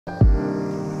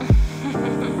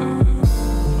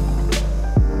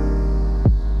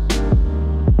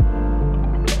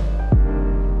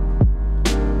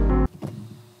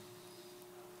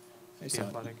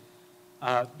shot. Athletic.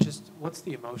 Just what's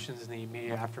the emotions in the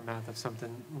immediate aftermath of something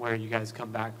where you guys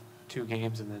come back 2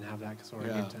 games and then have that sort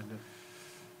of game to end it?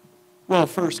 Well,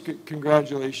 first,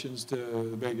 congratulations to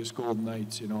the Vegas Golden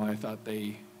Knights. You know, I thought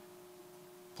they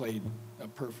played a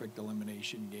perfect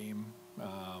elimination game.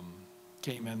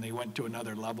 Came in, they went to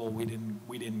another level we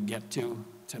didn't get to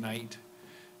tonight.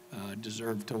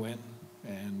 Deserved to win,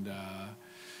 and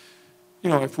you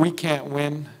know, if we can't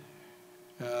win,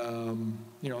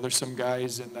 you know, there's some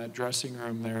guys in that dressing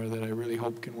room there that I really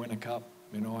hope can win a cup.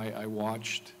 You know, I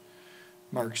watched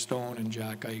Mark Stone and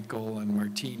Jack Eichel and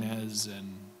Martinez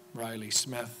and Riley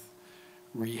Smith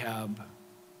rehab,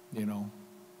 you know,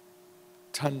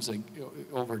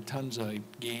 over tons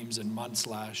of games and months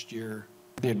last year.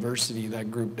 The adversity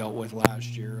that group dealt with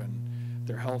last year, and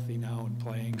they're healthy now and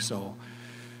playing. So,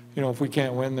 you know, if we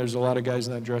can't win, there's a lot of guys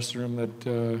in that dressing room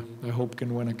that I hope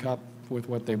can win a cup with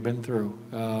what they've been through.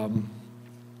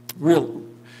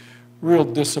 Real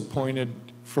disappointed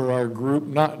for our group,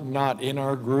 not in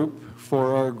our group,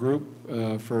 for our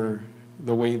group, for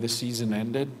the way the season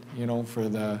ended, you know, for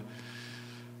the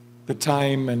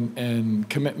time and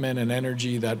commitment and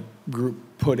energy that group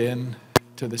put in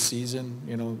to the season.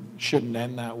 You know, shouldn't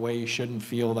end that way, shouldn't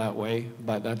feel that way,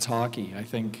 but that's hockey. I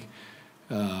think,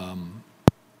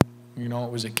 you know,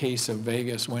 it was a case of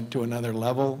Vegas went to another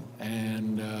level,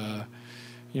 and,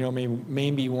 you know,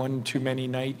 maybe one too many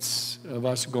nights of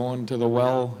us going to the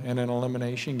well in an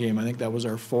elimination game. I think that was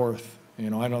our 4th. You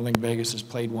know, I don't think Vegas has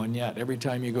played one yet. Every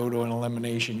time you go to an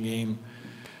elimination game,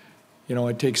 you know,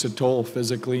 it takes a toll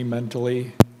physically,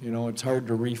 mentally. You know, it's hard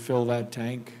to refill that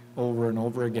tank over and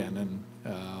over again. And,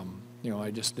 you know,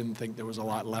 I just didn't think there was a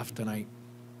lot left tonight.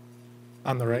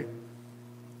 On the right.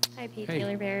 Hi, Pete. Hey.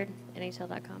 Taylor Baird,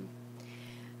 NHL.com.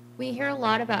 We hear a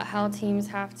lot about how teams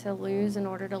have to lose in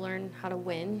order to learn how to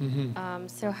win. Mm-hmm.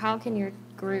 So how can your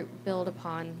group build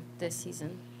upon this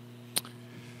season?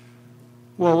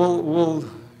 Well, we'll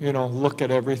you know, look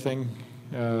at everything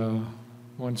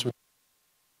once we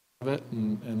have it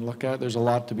and look at it. There's a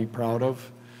lot to be proud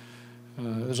of.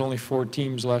 There's only 4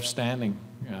 teams left standing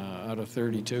out of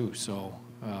 32. So,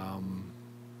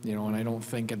 you know, and I don't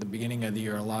think at the beginning of the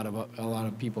year a lot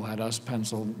of people had us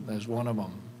penciled as one of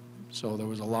them. So there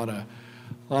was a lot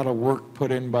of work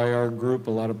put in by our group,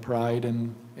 a lot of pride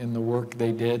in the work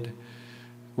they did.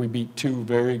 We beat 2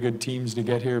 very good teams to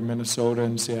get here, Minnesota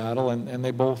and Seattle, and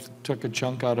they both took a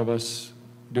chunk out of us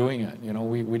doing it. You know,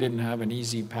 we didn't have an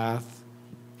easy path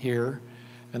here,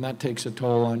 and that takes a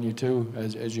toll on you too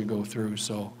as you go through.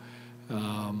 So,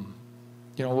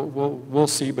 you know, we'll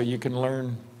see, but you can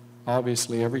learn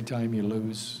obviously every time you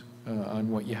lose on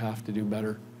what you have to do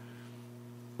better.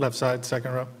 Left side,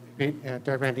 second row. Pete,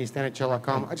 Derek Van Diest,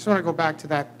 NHL.com. I just want to go back to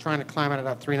that, trying to climb out of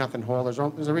that 3-0 hole. There's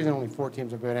a reason only 4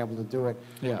 teams have been able to do it.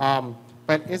 Yeah.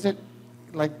 But is it,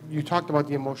 like you talked about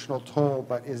the emotional toll,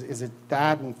 but is it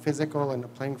that and physical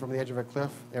and playing from the edge of a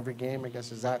cliff every game? I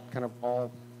guess, is that kind of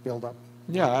all build up?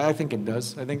 Yeah, I think it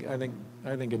does. I think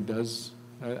it does.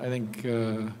 I think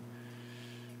you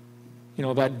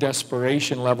know, that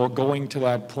desperation level, going to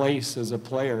that place as a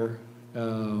player,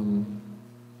 you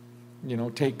know,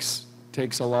 takes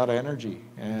a lot of energy,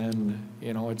 and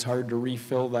you know, it's hard to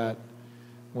refill that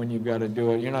when you've got to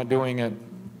do it. You're not doing it,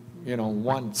 you know,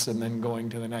 once and then going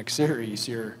to the next series.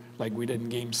 You're like we did in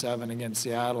Game 7 against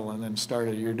Seattle, and then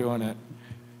started. You're doing it.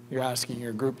 You're asking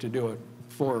your group to do it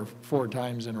four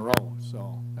times in a row.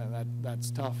 So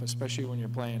that's tough, especially when you're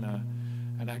playing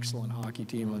an excellent hockey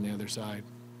team on the other side.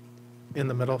 In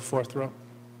the middle, 4th row.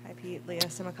 Hi, Pete. Leah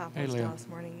Simakopoulos, Hey, Leah. Dallas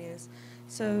Morning News.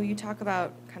 So you talk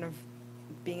about kind of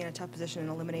being in a tough position in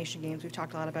elimination games. We've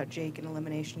talked a lot about Jake in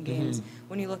elimination games. Mm-hmm.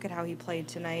 When you look at how he played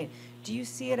tonight, do you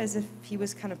see it as if he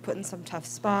was kind of put in some tough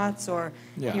spots, or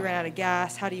Yeah. he ran out of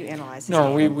gas? How do you analyze his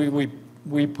No, game?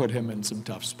 we put him in some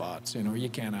tough spots. You know, you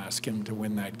can't ask him to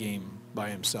win that game by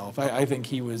himself. I think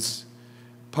he was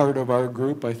part of our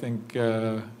group. I think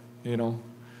you know,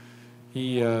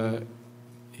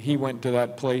 he went to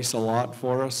that place a lot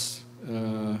for us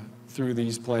through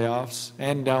these playoffs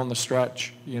and down the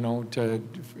stretch. You know, to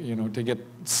get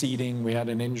seeding. We had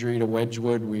an injury to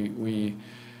Wedgwood. We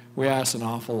asked an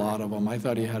awful lot of him. I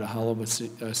thought he had a hell of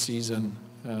a season.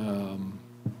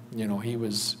 You know, he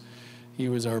was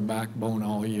our backbone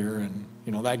all year, and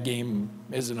you know, that game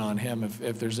isn't on him.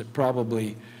 If there's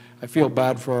probably, I feel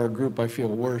bad for our group. I feel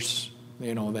worse,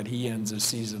 you know, that he ends a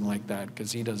season like that,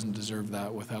 because he doesn't deserve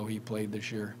that with how he played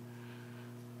this year.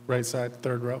 Right side,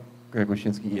 3rd row. Greg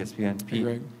Wyshynski, ESPN. Hey, Pete,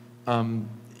 Greg.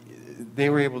 they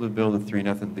were able to build a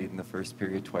 3-0 lead in the first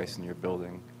period twice in your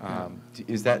building.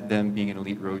 Is that them being an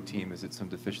elite road team? Is it some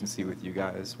deficiency with you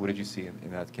guys? What did you see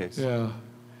in that case? Yeah.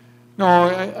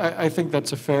 No, I think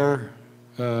that's a fair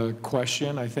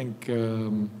question. I think,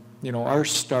 our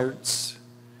starts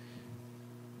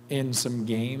in some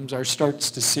games, our starts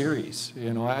to series,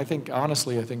 I think,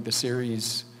 honestly, I think the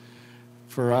series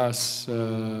for us,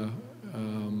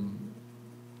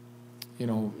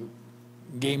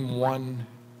 game one,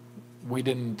 we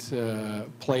didn't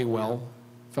play well,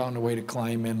 found a way to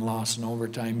climb in, lost in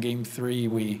overtime. Game three,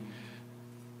 we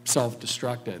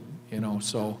self-destructed,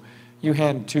 so you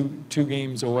hand two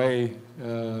games away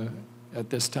at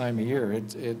this time of year.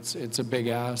 It's a big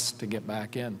ask to get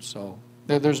back in, so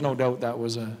there's no doubt that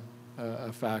was a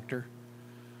factor.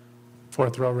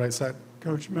 Fourth row, right side.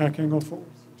 Coach Mac Engel,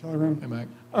 Telegram. Hey, Mac.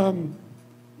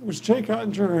 Was Jake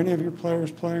Ottinger or any of your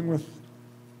players playing with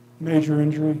major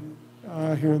injury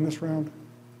here in this round?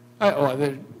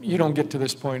 You don't get to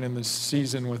this point in the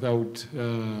season without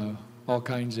all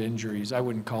kinds of injuries. I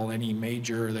wouldn't call any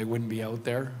major, or they wouldn't be out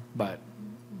there. But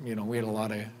we had a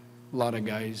lot of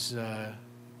guys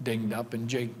dinged up, and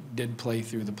Jake did play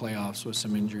through the playoffs with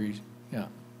some injuries. Yeah.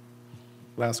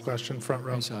 Last question, front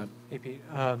row. I saw it. Hey, Pete,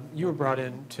 you were brought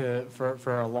in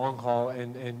for a long haul,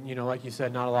 and like you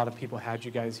said, not a lot of people had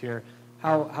you guys here.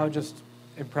 How just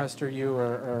impressed are you,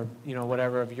 or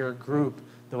whatever, of your group,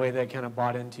 the way they kind of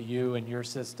bought into you and your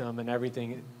system and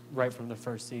everything right from the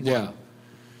first season?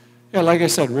 Yeah, like I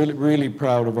said, really, really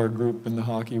proud of our group and the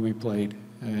hockey we played.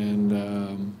 And,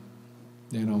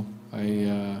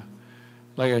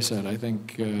 like I said, I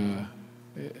think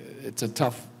it's a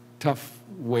tough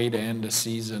way to end a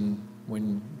season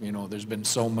when, there's been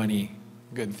so many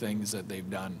good things that they've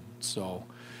done. So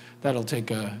that'll take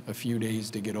a few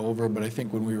days to get over, but I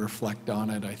think when we reflect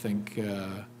on it, I think,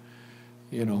 I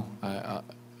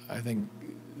think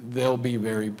they'll be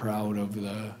very proud of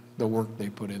the work they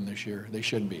put in this year. They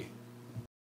should be.